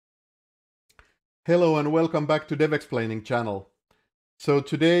Hello and welcome back to DevExplaining channel. So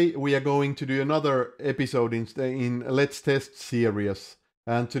today we are going to do another episode in Let's Test series.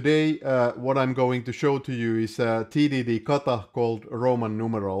 And today what I'm going to show to you is a TDD kata called Roman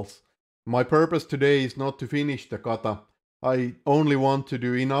numerals. My purpose today is not to finish the kata. I only want to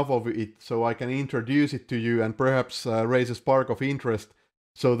do enough of it so I can introduce it to you and perhaps raise a spark of interest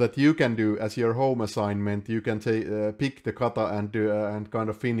so that you can do as your home assignment. You can pick the kata and do and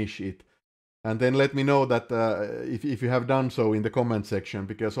kind of finish it. And then let me know that if you have done so in the comment section,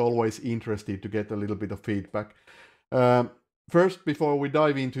 because always interested to get a little bit of feedback. First, before we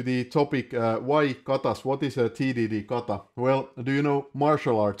dive into the topic, why katas? What is a TDD kata? Well, do you know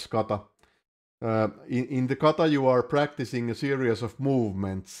martial arts kata? In the kata you are practicing a series of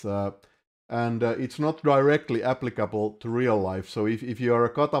movements and it's not directly applicable to real life. So if you are a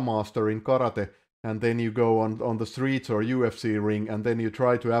kata master in karate, and then you go on the streets or UFC ring, and then you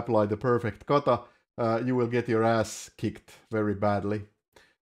try to apply the perfect kata, you will get your ass kicked very badly.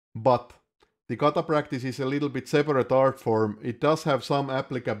 But the kata practice is a little bit separate art form. It does have some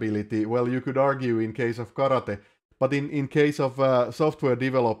applicability, well, you could argue in case of karate, but in case of software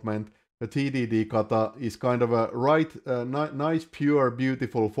development, the TDD kata is kind of a nice, pure,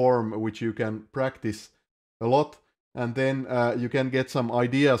 beautiful form which you can practice a lot. And then you can get some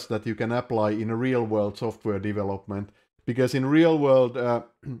ideas that you can apply in a real world software development. Because in real world,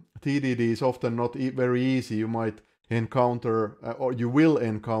 TDD is often not very easy. You might encounter, or you will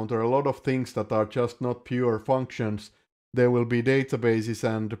encounter a lot of things that are just not pure functions. There will be databases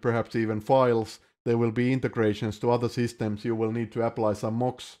and perhaps even files. There will be integrations to other systems. You will need to apply some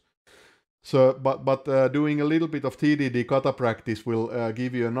mocks. So, but doing a little bit of TDD kata practice will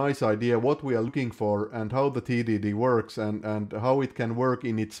give you a nice idea what we are looking for and how the TDD works and how it can work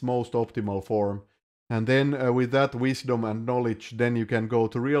in its most optimal form. And then with that wisdom and knowledge, then you can go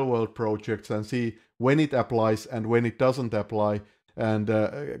to real world projects and see when it applies and when it doesn't apply, and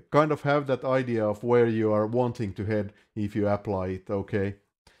kind of have that idea of where you are wanting to head if you apply it, okay?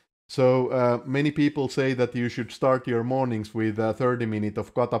 So many people say that you should start your mornings with 30 minutes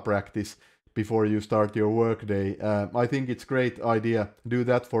of kata practice before you start your workday. I think it's a great idea. Do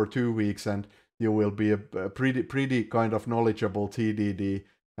that for 2 weeks and you will be a pretty kind of knowledgeable TDD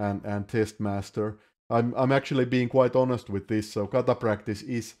and test master. I'm actually being quite honest with this. So kata practice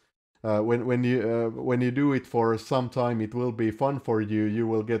is when you do it for some time, it will be fun for you. You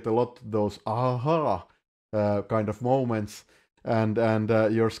will get a lot of those aha kind of moments. And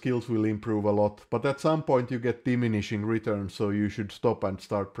your skills will improve a lot. But at some point you get diminishing returns, so you should stop and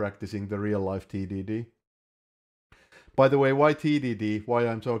start practicing the real-life TDD. By the way, why TDD? Why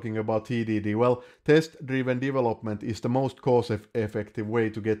I'm talking about TDD? Well, test-driven development is the most cost-effective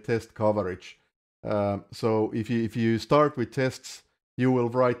way to get test coverage. So if you start with tests, you will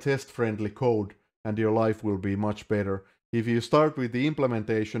write test-friendly code, and your life will be much better. If you start with the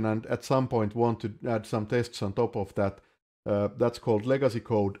implementation and at some point want to add some tests on top of that, that's called legacy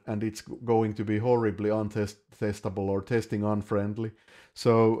code, and it's going to be horribly untestable or testing unfriendly.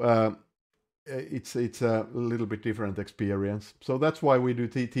 So it's a little bit different experience. So that's why we do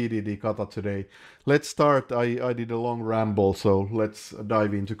TDD kata today. Let's start. I did a long ramble, so let's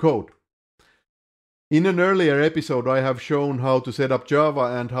dive into code. In an earlier episode, I have shown how to set up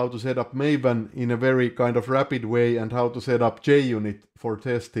Java and how to set up Maven in a very kind of rapid way, and how to set up JUnit for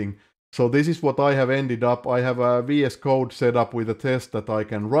testing. So this is what I have ended up. I have a VS Code set up with a test that I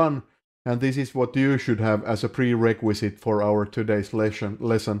can run, and this is what you should have as a prerequisite for our today's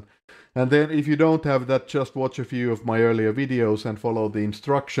lesson. And then if you don't have that, just watch a few of my earlier videos and follow the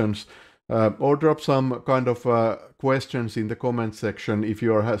instructions, or drop some kind of questions in the comment section if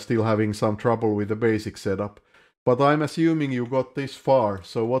you are still having some trouble with the basic setup. But I'm assuming you got this far,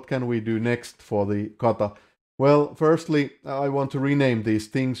 so what can we do next for the kata? Well, firstly, I want to rename these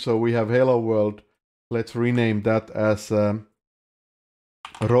things. So we have Hello World. Let's rename that as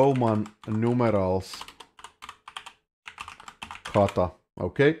Roman Numerals Kata.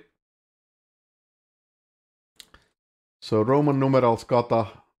 Okay. So Roman Numerals Kata,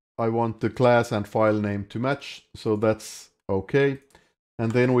 I want the class and file name to match. So that's okay.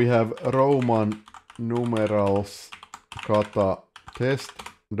 And then we have Roman Numerals Kata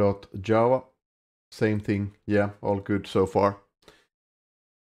test.java. Same thing, yeah, all good so far.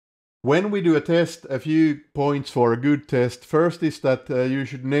 When we do a test, a few points for a good test. First is that you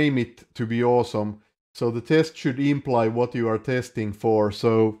should name it to be awesome. So the test should imply what you are testing for.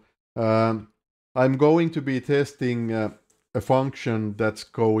 So I'm going to be testing a function that's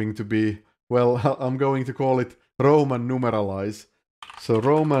going to be, well, I'm going to call it Roman numeralize. So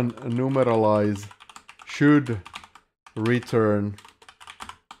Roman numeralize should return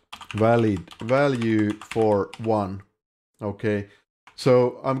valid value for 1. Okay,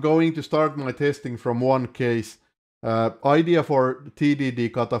 so I'm going to start my testing from one case. Idea for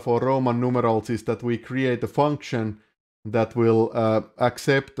TDD Kata for Roman numerals is that we create a function that will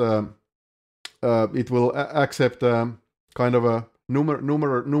accept kind of a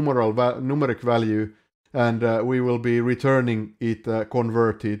numeric value, and we will be returning it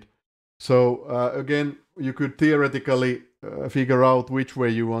converted. So again, you could theoretically figure out which way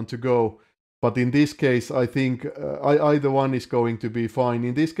you want to go, but in this case, I think either one is going to be fine.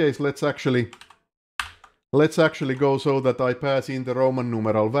 In this case, let's actually go so that I pass in the Roman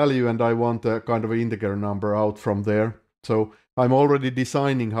numeral value, and I want a kind of an integer number out from there. So I'm already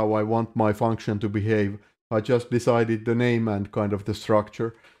designing how I want my function to behave. I just decided the name and kind of the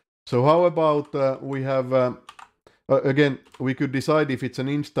structure. So how about we have, again, we could decide if it's an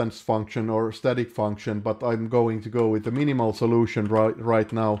instance function or static function, but I'm going to go with the minimal solution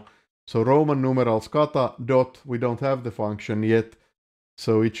right now. So Roman numerals kata dot, we don't have the function yet,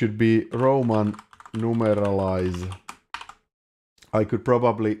 so it should be Roman numeralize. I could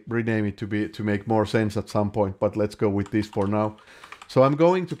probably rename it to make more sense at some point, but let's go with this for now. So I'm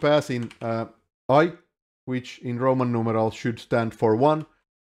going to pass in I, which in Roman numerals should stand for 1.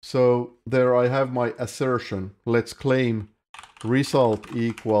 So there I have my assertion. Let's claim result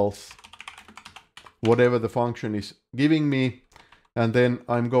equals whatever the function is giving me, and then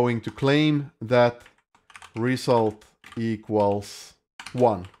I'm going to claim that result equals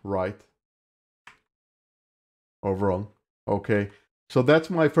 1, right? Or wrong? Okay, so that's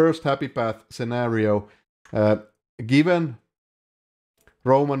my first happy path scenario. Given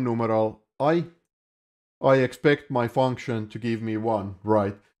Roman numeral I expect my function to give me 1,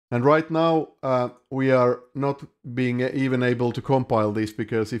 right? And right now we are not being even able to compile this,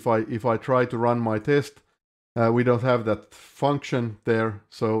 because if I try to run my test, we don't have that function there,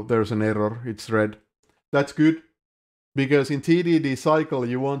 so there's an error, it's red. That's good, because in TDD cycle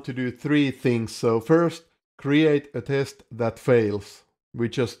you want to do 3 things. So first, create a test that fails. We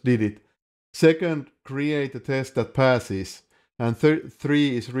just did it. Second, create a test that passes. And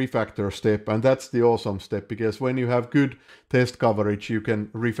 3 is refactor step, and that's the awesome step, because when you have good test coverage, you can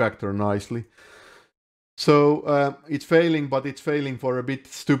refactor nicely. So it's failing, but it's failing for a bit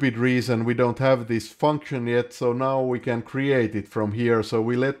stupid reason. We don't have this function yet, so now we can create it from here. So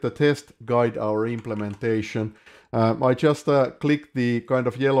we let the test guide our implementation. I just clicked the kind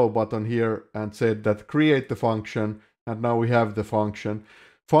of yellow button here and said that create the function, and now we have the function.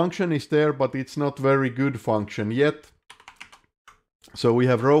 Function is there, but it's not very good function yet. So we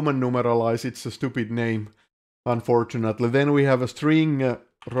have Roman numeralize, it's a stupid name, unfortunately. Then we have a string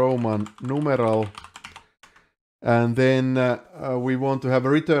Roman numeral, and then we want to have a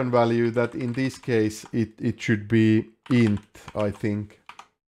return value that in this case it should be int, I think.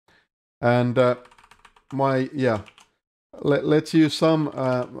 And let's use some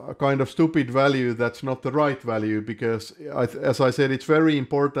kind of stupid value that's not the right value, because as I said, it's very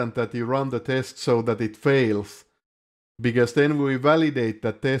important that you run the test so that it fails. Because then we validate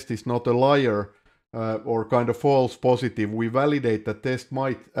that test is not a liar or kind of false positive. We validate that test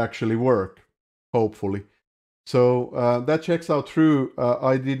might actually work, hopefully. So that checks out true.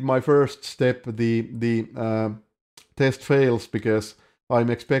 I did my first step, the test fails because I'm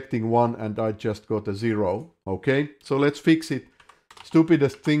expecting 1 and I just got a 0. Okay, so let's fix it.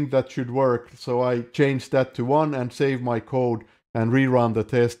 Stupidest thing that should work. So I changed that to 1 and save my code and rerun the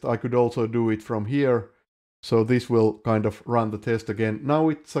test. I could also do it from here. So this will kind of run the test again. Now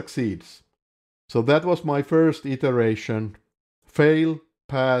it succeeds. So that was my first iteration. Fail,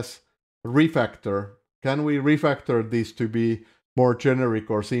 pass, refactor. Can we refactor this to be more generic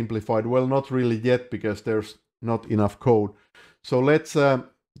or simplified? Well, not really yet, because there's not enough code. So let's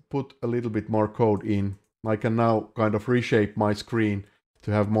put a little bit more code in. I can now kind of reshape my screen to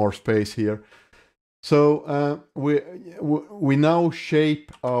have more space here. So we now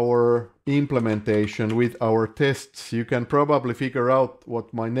shape our implementation with our tests. You can probably figure out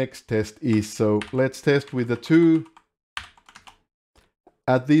what my next test is. So let's test with the 2.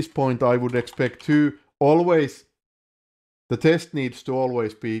 At this point, I would expect 2. Always, the test needs to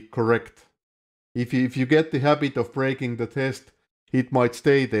always be correct. If you get the habit of breaking the test, it might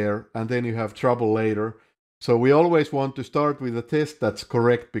stay there, and then you have trouble later. So we always want to start with a test that's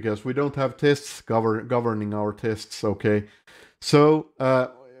correct, because we don't have tests governing our tests, okay? So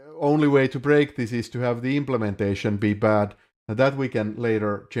only way to break this is to have the implementation be bad, and that we can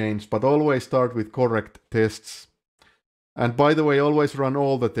later change, but always start with correct tests. And by the way, always run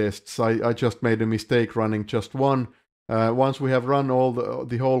all the tests. I just made a mistake running just one, Once we have run all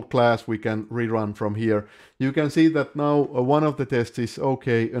the whole class, we can rerun from here. You can see that now one of the tests is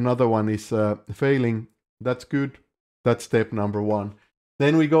okay, another one is failing. That's good. That's step number 1.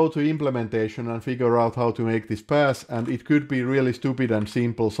 Then we go to implementation and figure out how to make this pass, and it could be really stupid and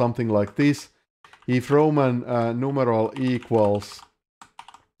simple, something like this. If Roman numeral equals,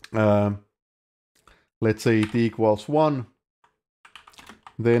 let's say it equals 1,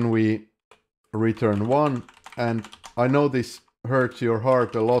 then we return 1, and I know this hurts your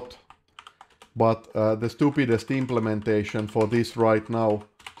heart a lot, but the stupidest implementation for this right now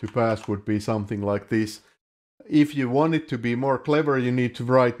to pass would be something like this. If you want it to be more clever, you need to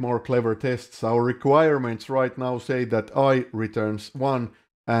write more clever tests. Our requirements right now say that I returns 1,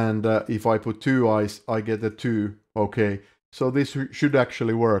 and if I put 2 i's, I get a 2. Okay, so this should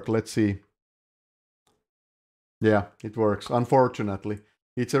actually work. Let's see. Yeah, it works, unfortunately.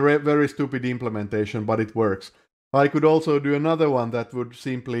 It's a very stupid implementation, but it works. I could also do another one that would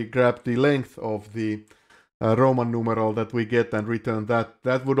simply grab the length of the Roman numeral that we get and return that.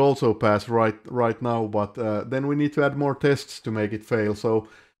 That would also pass right now, but then we need to add more tests to make it fail. So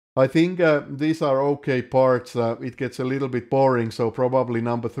I think these are okay parts. It gets a little bit boring, so probably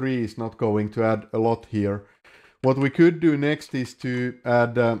number 3 is not going to add a lot here. What we could do next is to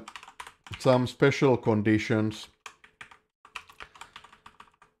add some special conditions.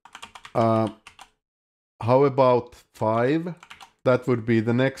 How about 5? That would be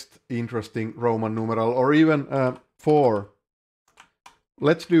the next interesting Roman numeral, or even 4.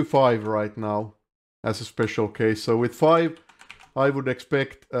 Let's do 5 right now as a special case. So with 5, I would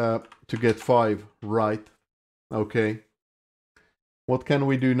expect to get 5 right. Okay. What can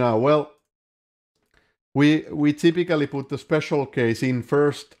we do now? Well, we typically put the special case in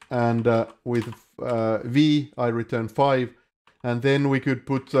first, and with v I return 5. And then we could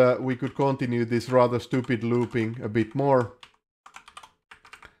continue this rather stupid looping a bit more.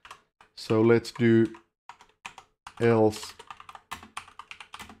 So let's do else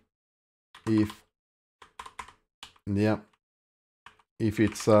if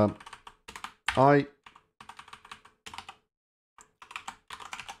it's I,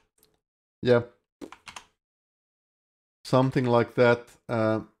 something like that.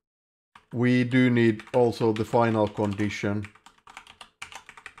 We do need also the final condition.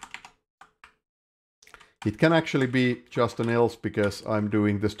 It can actually be just an else because I'm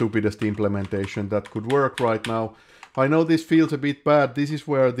doing the stupidest implementation that could work right now. I know this feels a bit bad. This is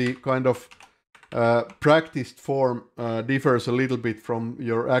where the kind of practiced form differs a little bit from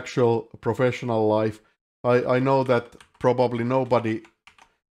your actual professional life. I know that probably nobody,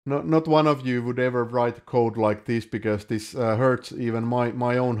 not one of you would ever write code like this, because this hurts even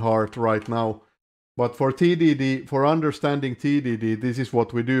my own heart right now. But for TDD, for understanding TDD, this is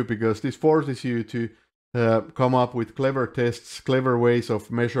what we do, because this forces you to come up with clever tests, clever ways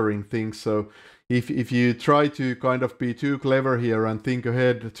of measuring things. So if you try to kind of be too clever here and think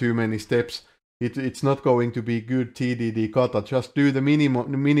ahead too many steps, it's not going to be good TDD kata. Just do the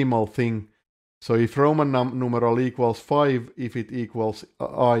minimal thing. So if Roman numeral equals 5, if it equals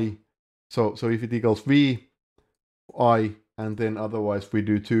I, so if it equals v, I, and then otherwise we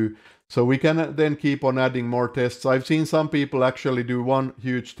do 2. So we can then keep on adding more tests. I've seen some people actually do one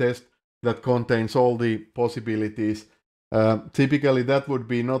huge test that contains all the possibilities. Typically that would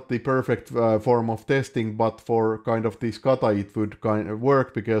be not the perfect form of testing, but for kind of this kata it would kind of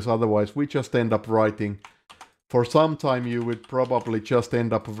work, because otherwise we just end up writing. For some time you would probably just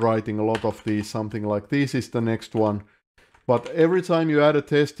end up writing a lot of these, something like this is the next one. But every time you add a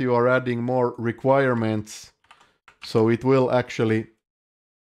test you are adding more requirements, so it will actually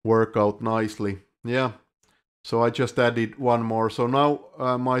work out nicely. Yeah. So I just added one more. So now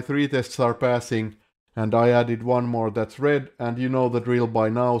my 3 tests are passing, and I added one more that's red, and you know the drill by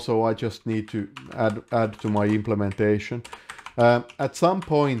now, so I just need to add to my implementation. At some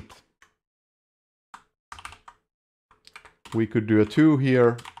point we could do a 2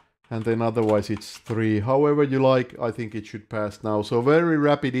 here, and then otherwise it's 3. However you like, I think it should pass now. So very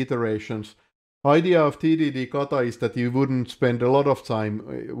rapid iterations. Idea of TDD kata is that you wouldn't spend a lot of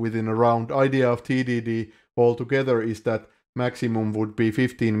time within a round. Idea of TDD altogether is that maximum would be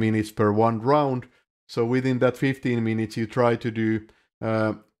 15 minutes per one round. So within that 15 minutes you try to do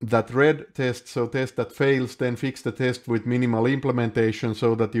that red test, so test that fails, then fix the test with minimal implementation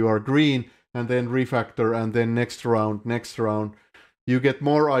so that you are green, and then refactor, and then next round. You get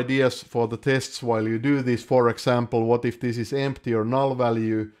more ideas for the tests while you do this. For example, what if this is empty or null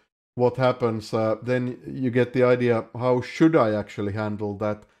value? What happens? Then you get the idea, how should I actually handle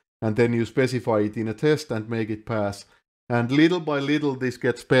that? And then you specify it in a test and make it pass. And little by little this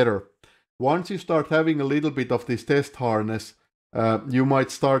gets better. once you start having a little bit of this test harness, you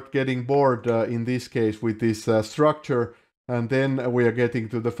might start getting bored in this case with this structure, and then we are getting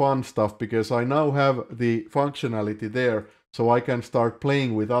to the fun stuff, because I now have the functionality there, so I can start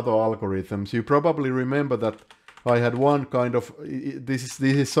playing with other algorithms. You probably remember that I had one kind of, this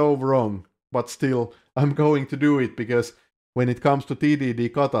is so wrong, but still I'm going to do it, because when it comes to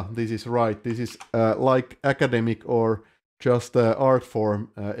TDD Kata, this is right. This is like academic or just art form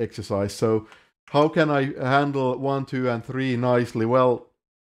exercise. So how can I handle 1, 2, and 3 nicely? Well,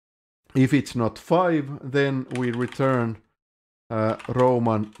 if it's not 5, then we return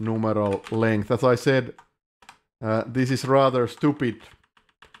Roman numeral length. As I said, this is rather stupid,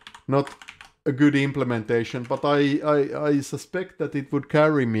 not a good implementation, but I suspect that it would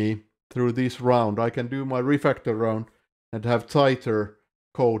carry me through this round. I can do my refactor round and have tighter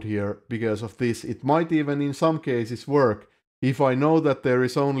code here because of this. It might even in some cases work. If I know that there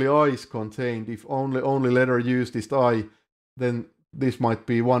is only i's contained, if only letter used is I, then this might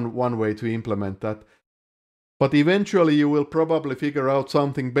be one way to implement that. But eventually you will probably figure out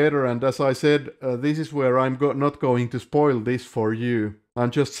something better, and as I said, this is where I'm not going to spoil this for you.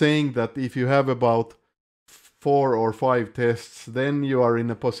 I'm just saying that if you have about 4 or 5 tests, then you are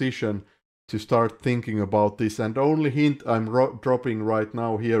in a position to start thinking about this. And only hint I'm dropping right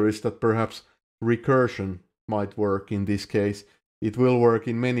now here is that perhaps recursion might work in this case. It will work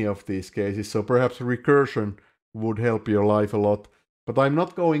in many of these cases, so perhaps recursion would help your life a lot. But I'm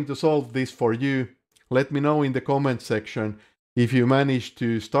not going to solve this for you. Let me know in the comment section if you manage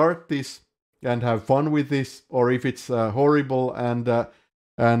to start this and have fun with this, or if it's horrible and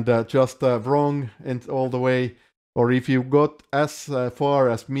just wrong and all the way, or if you got as far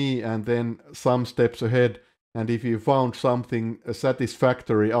as me and then some steps ahead, and if you found something, a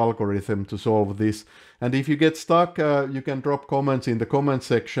satisfactory algorithm to solve this. And if you get stuck, you can drop comments in the comment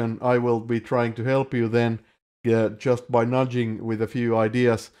section. I will be trying to help you then, just by nudging with a few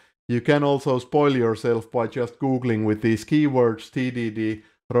ideas. You can also spoil yourself by just googling with these keywords TDD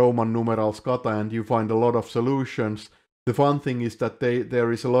Roman Numerals Kata, and you find a lot of solutions. The fun thing is that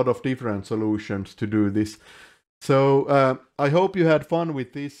there is a lot of different solutions to do this. So I hope you had fun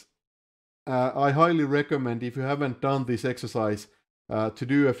with this. I highly recommend, if you haven't done this exercise, to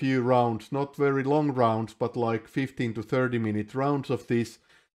do a few rounds, not very long rounds, but like 15 to 30 minute rounds of this,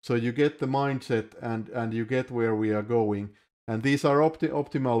 so you get the mindset and you get where we are going. And these are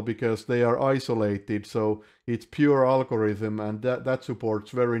optimal because they are isolated, so it's pure algorithm, and that supports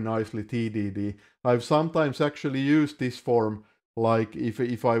very nicely TDD. I've sometimes actually used this form, like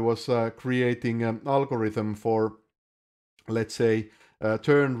if I was creating an algorithm for, let's say,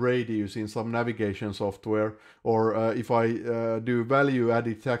 turn radius in some navigation software, or if I do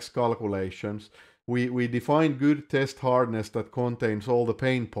value-added tax calculations. We define good test hardness that contains all the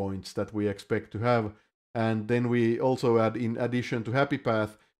pain points that we expect to have. And then we also add, in addition to happy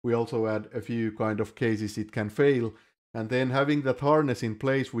path, we also add a few kind of cases it can fail. And then having that harness in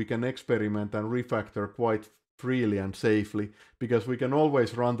place, we can experiment and refactor quite freely and safely, because we can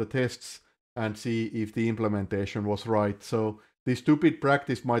always run the tests and see if the implementation was right. So this stupid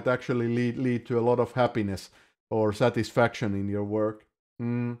practice might actually lead to a lot of happiness or satisfaction in your work.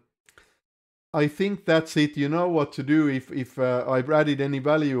 I think that's it. You know what to do. If I've added any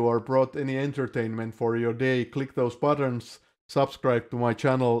value or brought any entertainment for your day, click those buttons, subscribe to my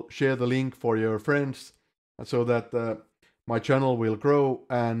channel, share the link for your friends, so that my channel will grow,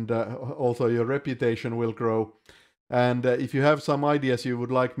 and also your reputation will grow. And if you have some ideas you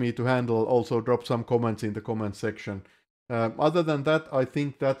would like me to handle, also drop some comments in the comment section. Other than that, I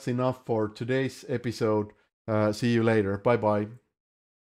think that's enough for today's episode. See you later. Bye bye.